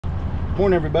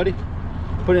Morning, everybody.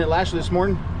 Put in at Lashley this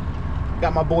morning.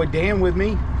 Got my boy Dan with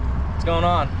me. What's going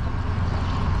on?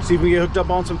 See if we get hooked up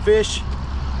on some fish.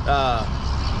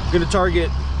 Gonna target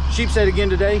sheepshead again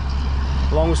today,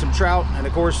 along with some trout, and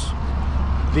of course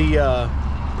the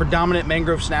predominant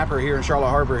mangrove snapper here in Charlotte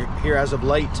Harbor here as of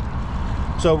late.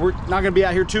 So we're not gonna be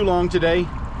out here too long today,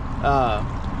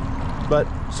 but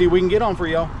see what we can get on for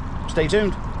y'all. Stay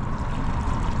tuned.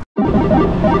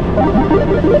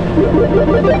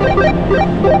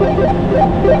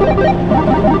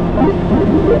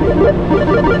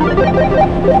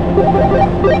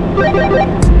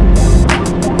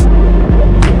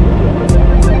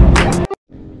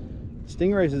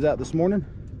 Stingrays is out this morning,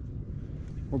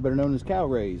 or better known as cow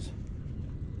rays.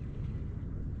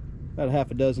 About a half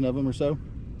a dozen of them or so.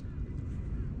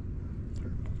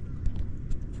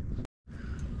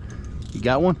 You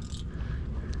got one?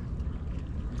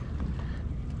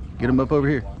 Get him up over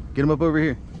here. Get him up over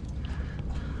here.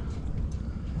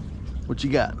 What you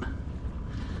got?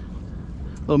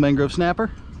 Little mangrove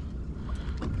snapper.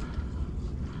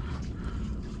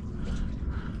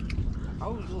 Oh,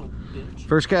 little bitch.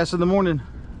 First cast of the morning.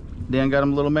 Dan got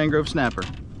him a little mangrove snapper.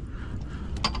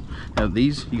 Now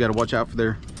these, you got to watch out for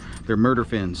their murder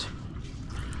fins.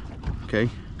 Okay,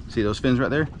 see those fins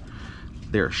right there?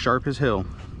 They are sharp as hell.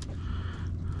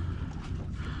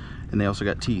 And they also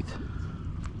got teeth.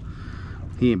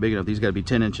 He ain't big enough. These got to be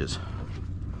 10 inches.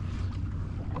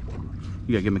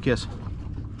 You got to give him a kiss.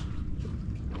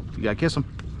 You got to kiss him.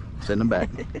 Send him back.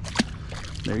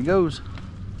 There he goes.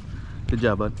 Good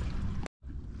job, bud.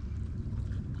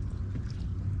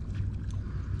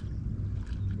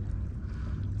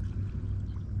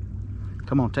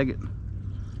 Come on, take it.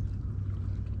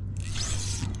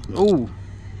 Oh.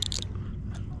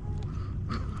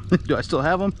 Do I still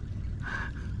have them?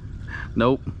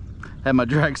 Nope. Had my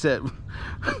drag set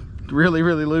really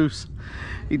loose.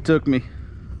 He took me.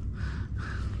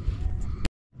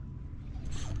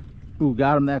 Ooh,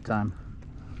 got him that time.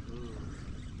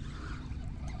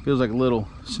 Feels like a little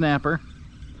snapper.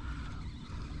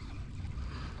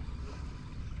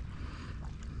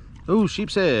 Ooh,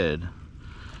 sheep's head.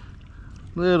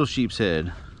 Little sheep's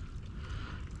head.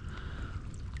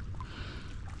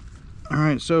 All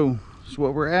right, so that's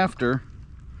what we're after.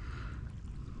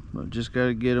 But just got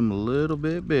to get them a little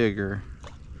bit bigger.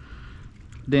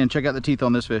 Dan, check out the teeth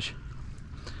on this fish.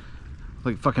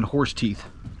 Like fucking horse teeth.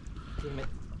 Damn it.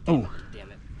 Oh.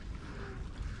 Damn it.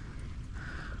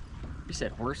 You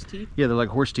said horse teeth? Yeah, they're like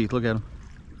horse teeth. Look at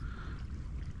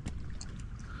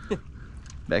them.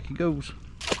 Back he goes.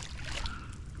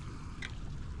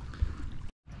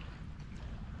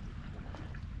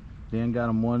 Dan got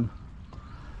him one.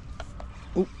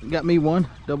 Oh, got me one.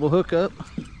 Double hook up.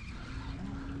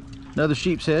 Another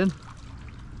sheep's head.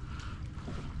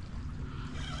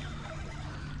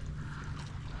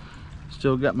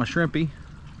 Still got my shrimpy.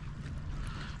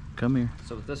 Come here.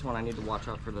 So with this one, I need to watch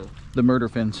out for the murder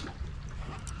fins.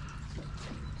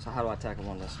 So how do I tackle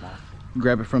one this small?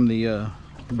 Grab it from the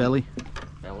belly.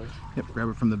 Belly? Yep, grab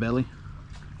it from the belly.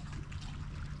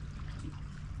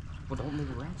 Well, don't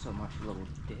move around so much, you little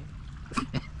dick.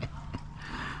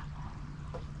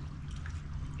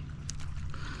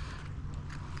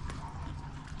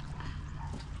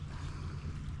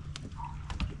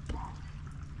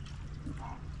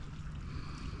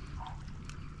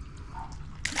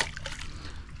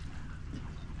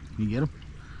 You get him?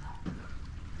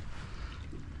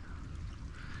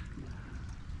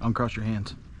 Uncross your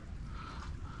hands.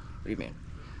 What do you mean?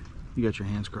 You got your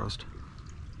hands crossed.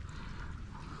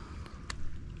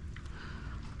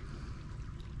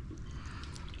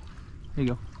 There you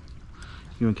go.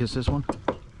 You want to kiss this one?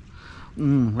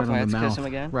 Right on the mouth. Kiss him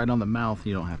again? Right on the mouth.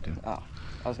 You don't have to. Oh,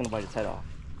 I was gonna bite its head off.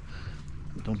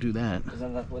 Don't do that.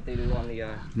 Isn't that what they do on the?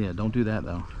 Yeah, don't do that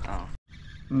though. Oh.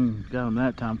 Got him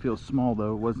that time. Feels small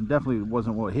though. Definitely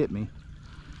wasn't what hit me.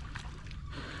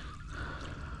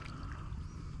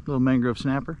 Little mangrove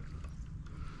snapper.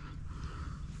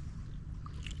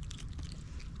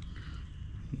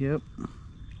 Yep.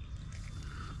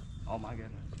 Oh my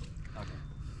goodness. Okay.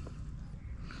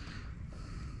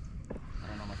 I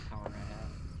don't know how much power I have.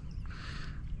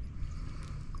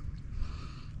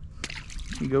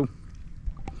 Here you go.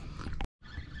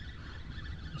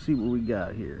 Let's see what we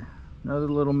got here.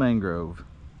 Another little mangrove.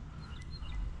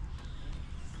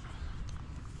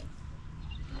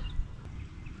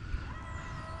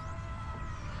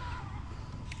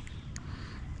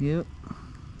 Yep.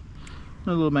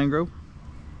 Another little mangrove.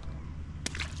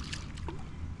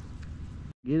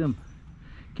 Get him.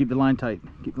 Keep the line tight.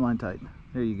 Keep the line tight.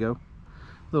 There you go.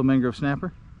 Little mangrove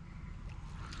snapper.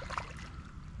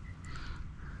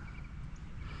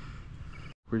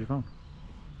 Where's your phone?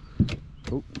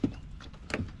 Oh.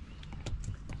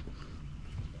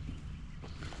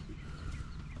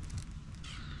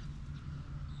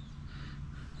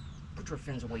 Put your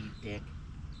fins away, you dick.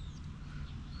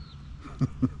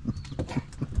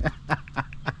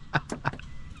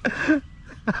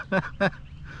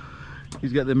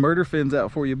 He's got the murder fins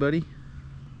out for you, buddy.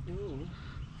 Ooh.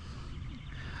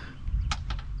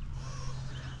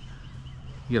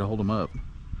 You gotta hold them up.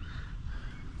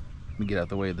 Let me get out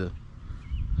the way of the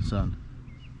sun.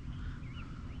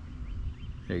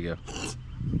 There you go.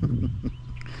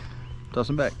 Toss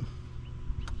them back.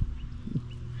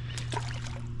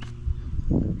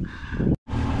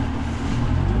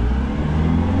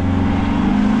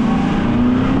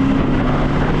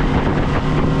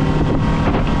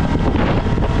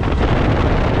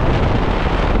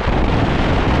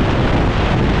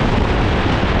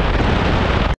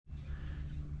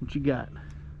 What you got?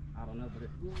 I don't know, but it.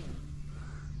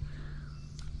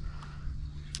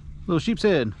 Little sheep's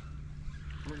head.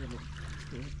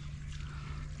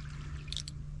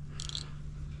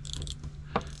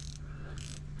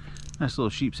 Nice little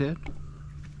sheep's head.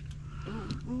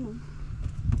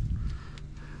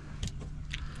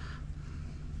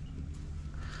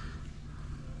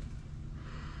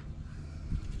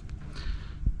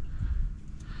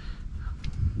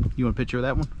 You want a picture of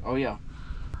that one? Oh yeah.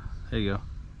 There you go.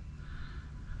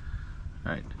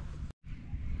 All right.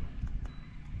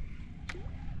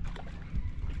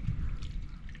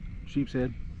 Sheep's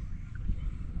head.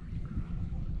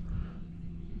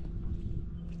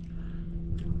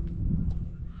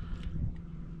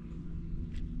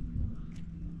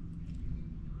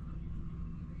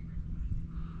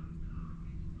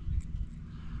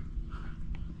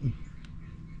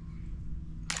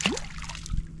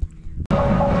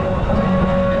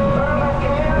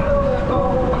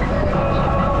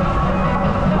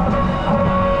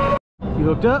 You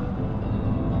hooked up?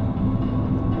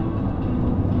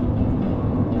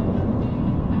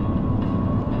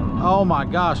 Oh my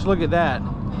gosh, look at that.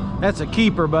 That's a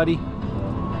keeper, buddy.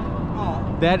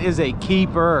 Oh. That is a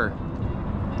keeper.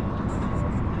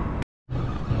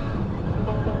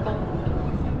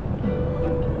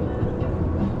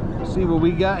 Let's see what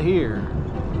we got here.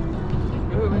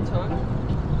 Ooh, it's hooked.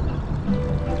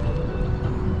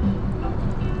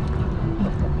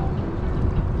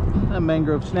 A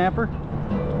mangrove snapper.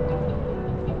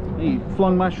 He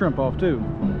flung my shrimp off too.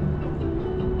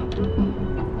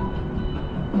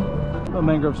 A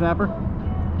mangrove snapper.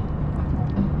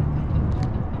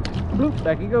 Bloop,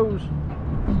 back he goes.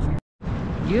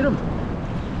 Get him.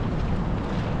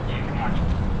 Yeah, come on.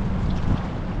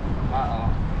 Uh-oh.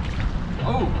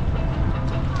 Oh!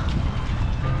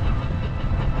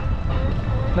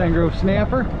 Mangrove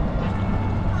snapper.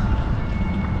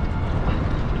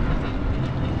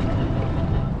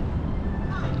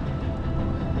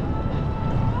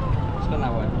 Spin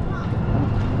that way.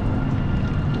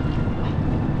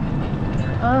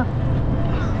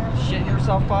 Shitting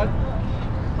yourself, bud?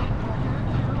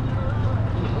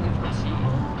 Look at your teeth.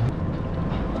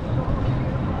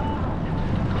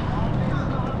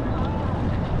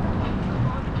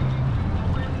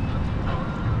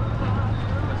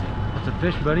 That's a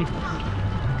fish, buddy.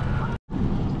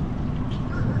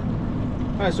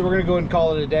 All right, so we're gonna go ahead and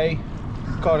call it a day.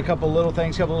 Caught a couple little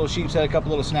things, couple little sheep's head, a couple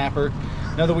little snapper.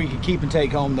 Nothing we could keep and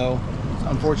take home though,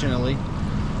 unfortunately.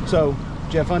 So,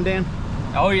 did you have fun, Dan?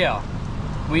 Oh yeah,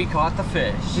 we caught the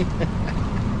fish.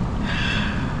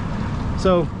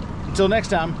 So, until next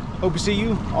time, hope to see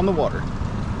you on the water.